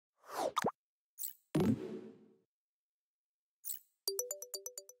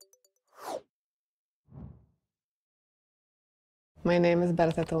My name is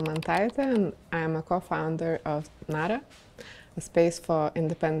Berta Tilmantaite and I am a co-founder of NARA, a space for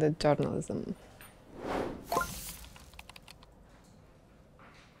independent journalism.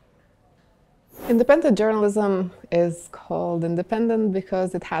 Independent journalism is called independent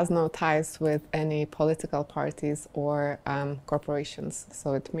because it has no ties with any political parties or corporations.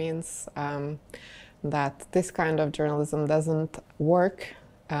 So it means that this kind of journalism doesn't work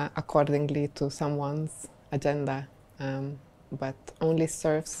accordingly to someone's agenda, but only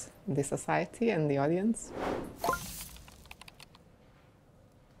serves the society and the audience.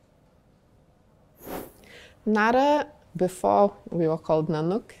 Nara, before we were called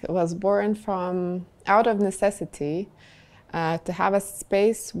Nanook, was born from out of necessity to have a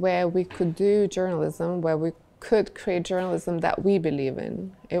space where we could do journalism, where we could create journalism that we believe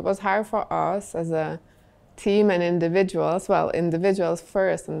in. It was hard for us as a team and individuals, well, individuals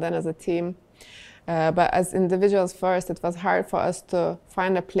first and then as a team, but as individuals first, it was hard for us to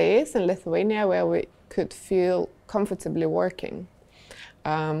find a place in Lithuania where we could feel comfortably working.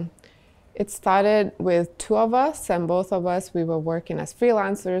 It started with two of us, and both of us, we were working as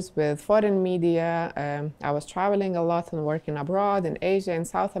freelancers with foreign media. I was traveling a lot and working abroad in Asia, in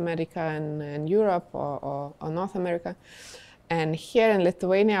South America, and in Europe or North America. And here in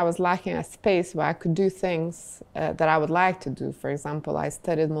Lithuania, I was lacking a space where I could do things that I would like to do. For example, I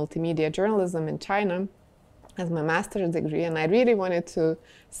studied multimedia journalism in China as my master's degree, and I really wanted to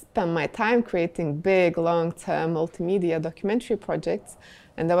spend my time creating big, long-term multimedia documentary projects,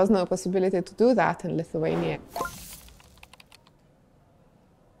 and there was no possibility to do that in Lithuania.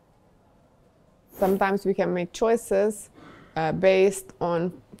 Sometimes we can make choices based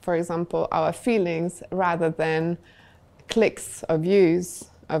on, for example, our feelings rather than clicks or views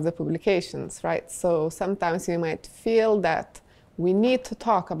of the publications, right? So sometimes you might feel that we need to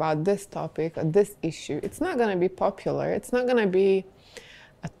talk about this topic or this issue. It's not going to be popular. It's not going to be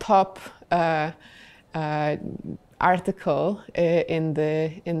a top article in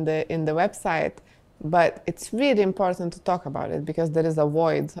the website, but it's really important to talk about it because there is a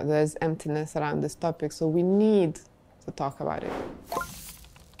void, there is emptiness around this topic, so we need to talk about it.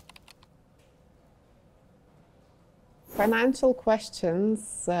 Financial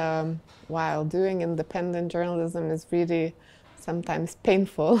questions while doing independent journalism is really sometimes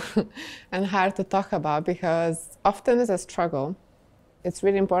painful and hard to talk about because often it's a struggle. It's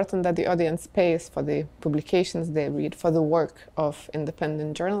really important that the audience pays for the publications they read, for the work of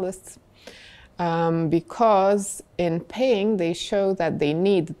independent journalists, because in paying they show that they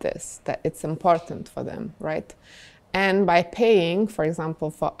need this, that it's important for them, right? And by paying, for example,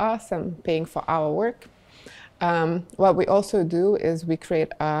 for us and paying for our work, what we also do is we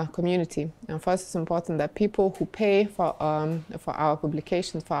create a community. And for us, it's important that people who pay for our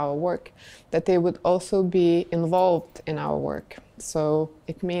publications, for our work, that they would also be involved in our work. So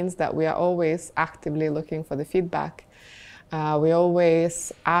it means that we are always actively looking for the feedback. We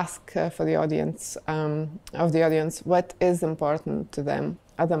always ask for the audience, what is important to them.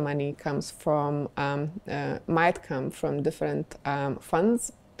 Other money comes from, might come from different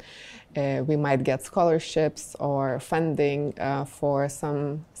funds. We might get scholarships or funding for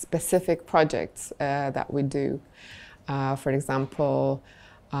some specific projects that we do. For example,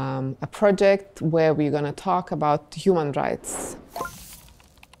 a project where we're going to talk about human rights.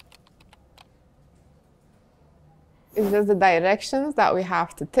 It's just the directions that we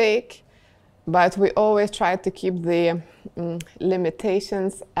have to take, but we always try to keep the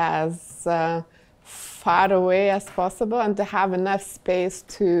limitations as far away as possible and to have enough space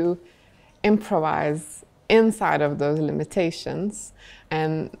to improvise inside of those limitations.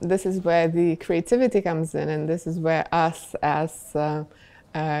 And this is where the creativity comes in, and this is where us as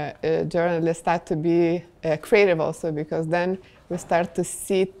journalists start to be creative also, because then we start to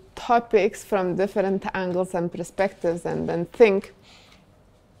see topics from different angles and perspectives and then think,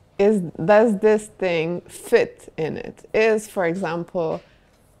 does this thing fit in it? Is, for example,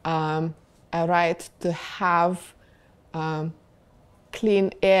 a right to have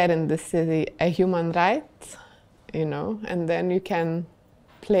clean air in the city a human right, you know? And then you can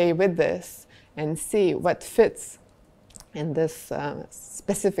play with this and see what fits in this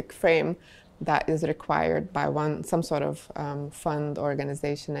specific frame that is required by some sort of fund,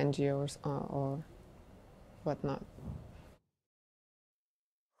 organization, NGOs, or whatnot.